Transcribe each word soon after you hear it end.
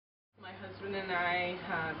husband and I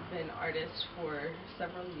have been artists for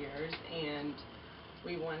several years, and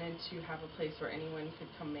we wanted to have a place where anyone could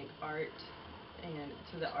come make art, and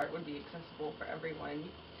so the art would be accessible for everyone.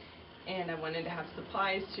 And I wanted to have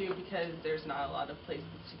supplies too, because there's not a lot of places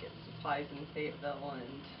to get supplies in Fayetteville,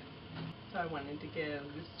 and so I wanted to give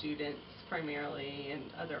the students primarily and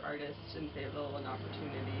other artists in Fayetteville an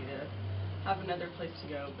opportunity to have another place to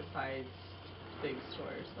go besides big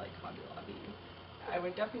stores like Hobby Lobby. I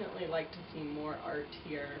would definitely like to see more art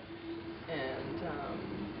here, and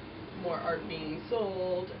more art being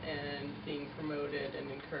sold and being promoted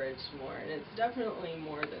and encouraged more. And it's definitely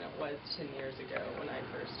more than it was 10 years ago when I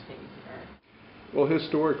first came here. Well,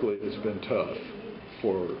 historically it's been tough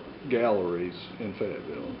for galleries in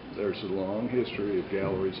Fayetteville. There's a long history of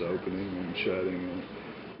galleries opening and shutting,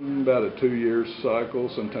 and about a 2-year cycle,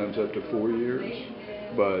 sometimes up to 4 years.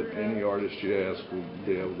 But any artist you ask will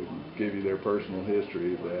be able to give you their personal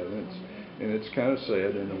history of that. And it's kind of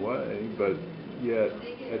sad in a way, but yet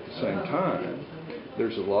at the same time,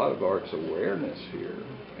 there's a lot of arts awareness here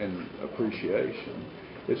and appreciation.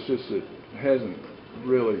 It's just that it hasn't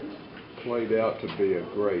really played out to be a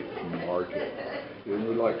great market. And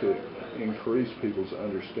we'd like to increase people's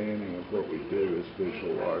understanding of what we do as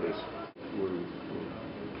visual artists. We're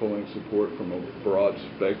pulling support from a broad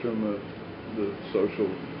spectrum of the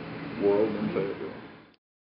social world in Fayetteville.